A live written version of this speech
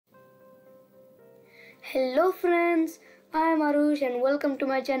Hello friends, I am Arush and welcome to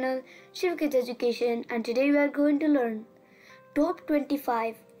my channel Shiv Kids Education, and today we are going to learn top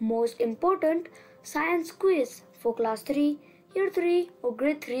 25 most important science quiz for class 3, year 3 or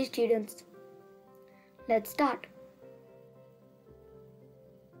grade 3 students. Let's start.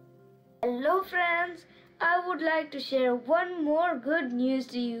 Hello friends, I would like to share one more good news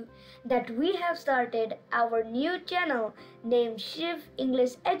to you that we have started our new channel named Shiv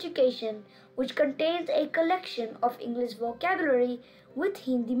English Education, which contains a collection of English vocabulary with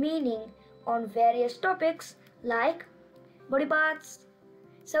Hindi meaning on various topics like body parts,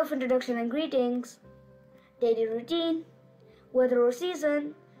 self-introduction and greetings, daily routine, weather or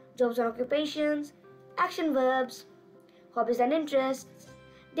season, jobs and occupations, action verbs, hobbies and interests,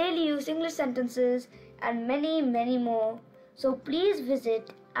 daily use English sentences, and many more. So please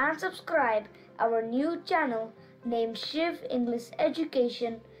visit and subscribe our new channel named Shiv English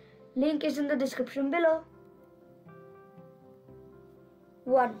Education. Link is in the description below.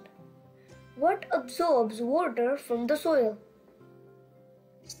 1. What absorbs water from the soil?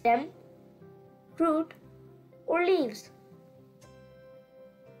 Stem, root, or leaves?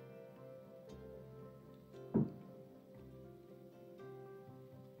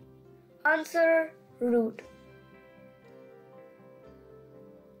 Answer: root.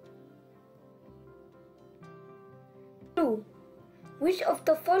 Two. Which of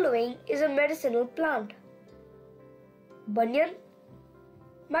the following is a medicinal plant? Banyan,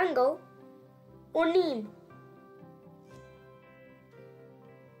 mango, or neem?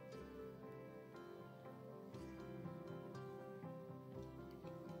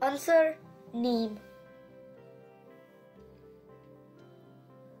 Answer: neem.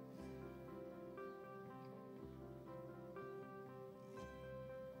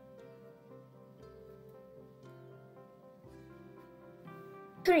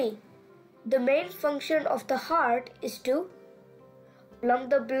 3. The main function of the heart is to pump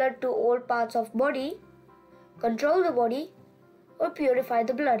the blood to all parts of body, control the body, or purify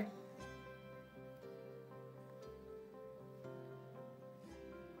the blood.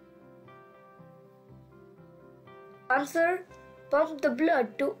 Answer: pump the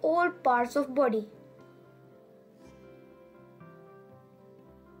blood to all parts of body.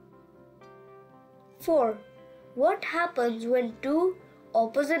 4. What happens when two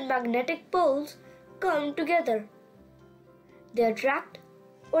opposite magnetic poles come together? They attract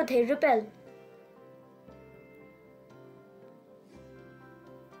or they repel?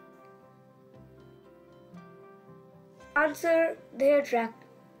 Answer: they attract.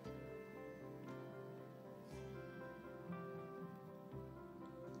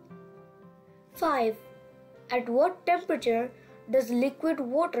 5. At what temperature does liquid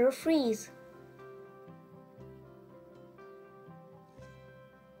water freeze?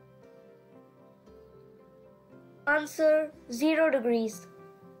 Answer: 0 degrees.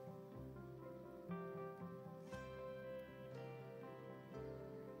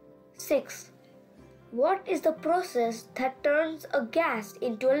 6. What is the process that turns a gas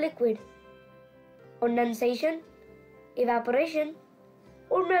into a liquid? Condensation, evaporation,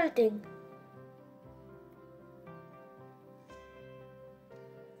 or melting?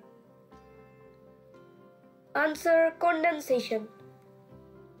 Answer: condensation.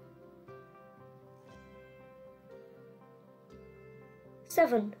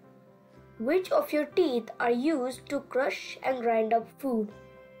 7. Which of your teeth are used to crush and grind up food?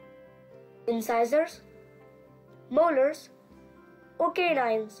 Incisors, molars, or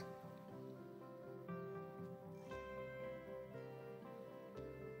canines?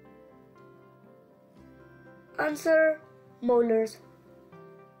 Answer: molars.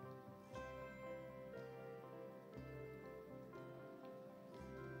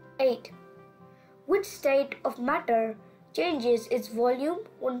 8. Which state of matter changes its volume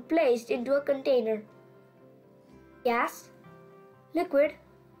when placed into a container? Gas, liquid,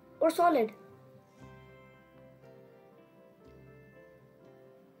 or solid?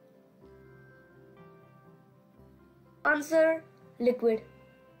 Answer: liquid.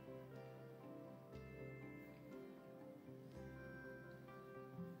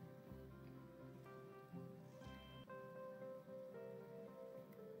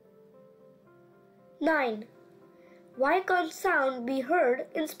 9. Why can't sound be heard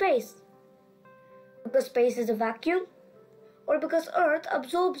in space? Because space is a vacuum, or because Earth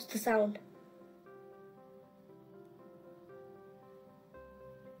absorbs the sound?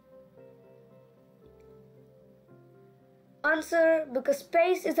 Answer: because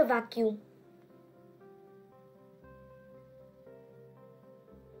space is a vacuum.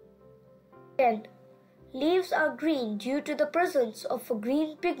 10. Leaves are green due to the presence of a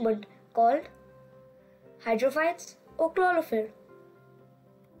green pigment called hydrophytes or chlorophyll?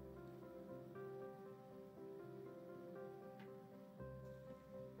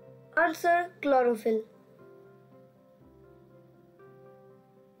 Answer chlorophyll.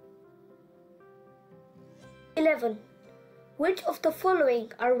 11. Which of the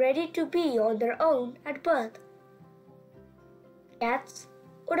following are ready to be on their own at birth? Cats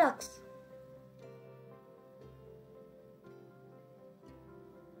or ducks?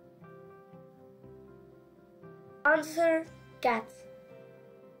 Answer cats.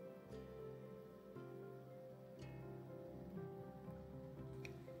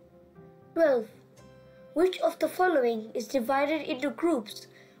 12. Which of the following is divided into groups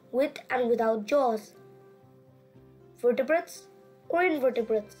with and without jaws? Vertebrates or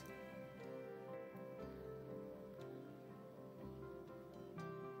invertebrates?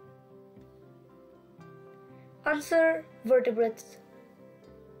 Answer vertebrates.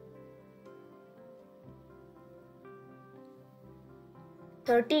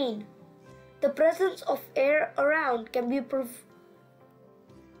 13. The presence of air around can be proved.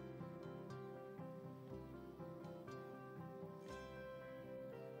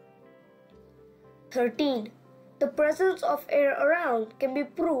 13. The presence of air around can be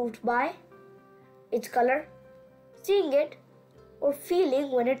proved by its color, seeing it, or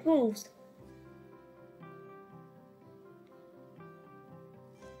feeling when it moves.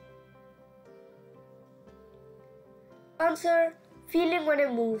 Answer: feeling when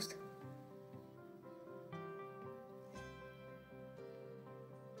it moves.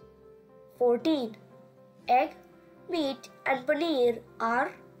 14. Egg, meat and paneer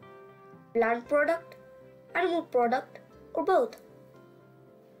are plant product, animal product, or both?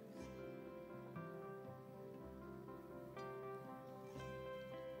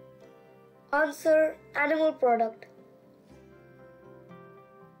 Answer: animal product.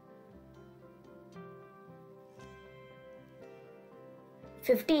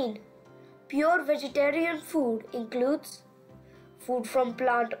 15. Pure vegetarian food includes food from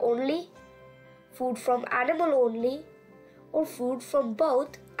plant only, food from animal only, or food from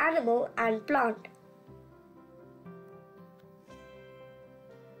both animal and plant.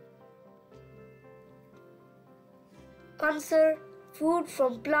 Answer: food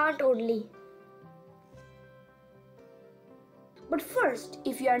from plant only. But first,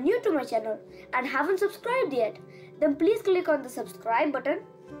 if you are new to my channel and haven't subscribed yet, then please click on the subscribe button.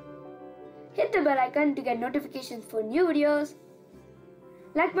 Hit the bell icon to get notifications for new videos.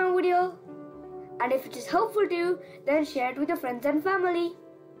 Like my video, and if it is helpful to you, then share it with your friends and family.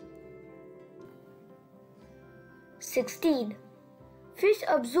 16. Fish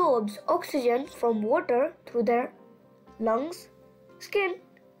absorbs oxygen from water through their lungs, skin,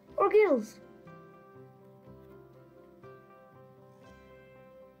 or gills.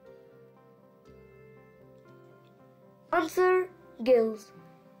 Answer: gills.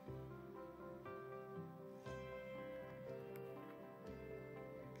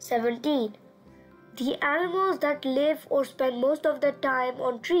 17. The animals that live or spend most of their time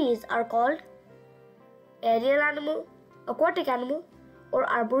on trees are called aerial animal, aquatic animal, or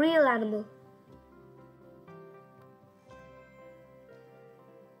arboreal animal.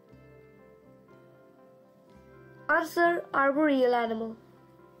 Answer: arboreal animal.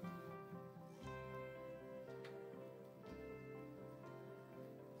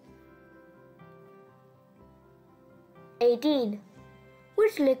 18.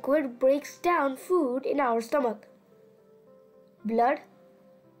 Which liquid breaks down food in our stomach? Blood,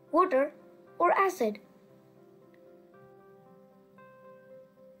 water, or acid?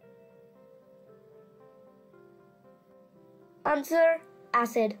 Answer: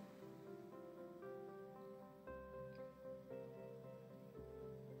 acid.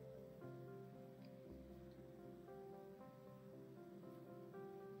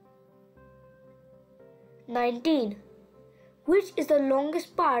 19. Which is the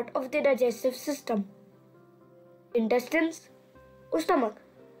longest part of the digestive system? Intestines or stomach?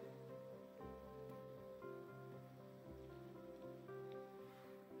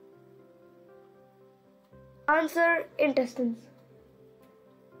 Answer: intestines.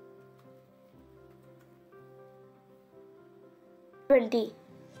 20.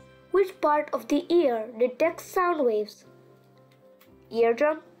 Which part of the ear detects sound waves?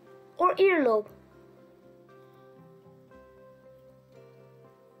 Eardrum or earlobe?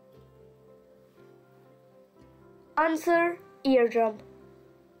 Answer: eardrum.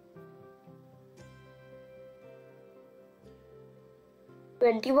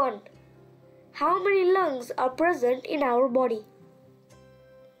 21. How many lungs are present in our body?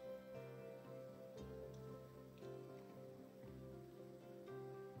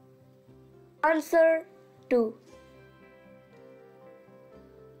 Answer: 2.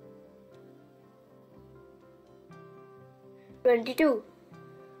 (22)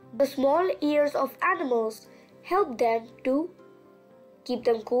 The small ears of animals help them to keep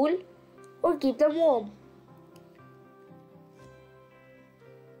them cool or keep them warm.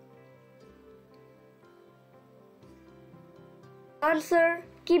 Answer: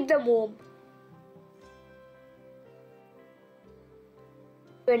 keep them warm.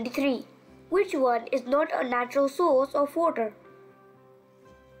 23. Which one is not a natural source of water?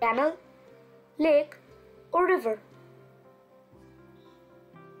 Canal, lake, or river?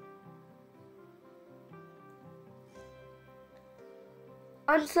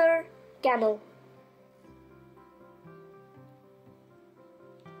 Answer: canal.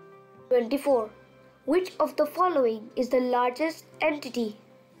 24. Which of the following is the largest entity?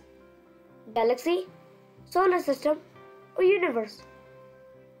 Galaxy, solar system, or universe?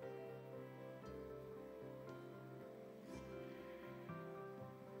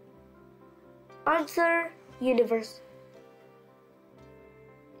 Answer: universe.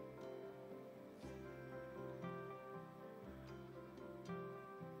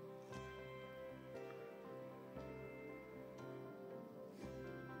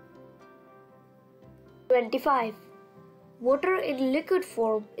 25. Water in liquid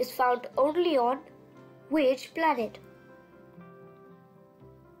form is found only on which planet?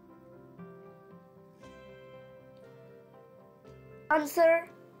 Answer: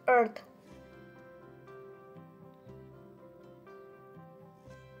 Earth.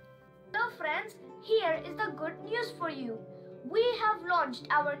 Hello friends, here is the good news for you. We have launched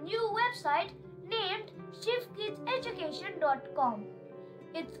our new website named shivkidseducation.com.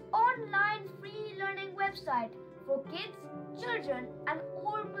 It's online free learning website for kids, children and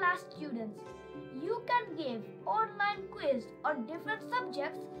all class students. You can give online quiz on different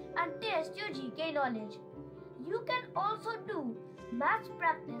subjects and test your GK knowledge. You can also do maths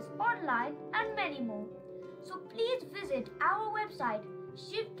practice online and many more. So please visit our website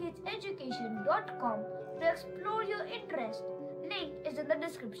shivkidseducation.com to explore your interest. Link is in the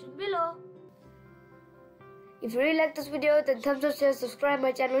description below. If you really like this video, then thumbs up, share, subscribe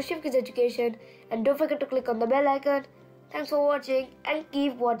my channel Shiv Kids Education, and don't forget to click on the bell icon. Thanks for watching and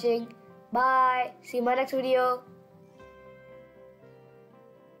keep watching. Bye. See you in my next video.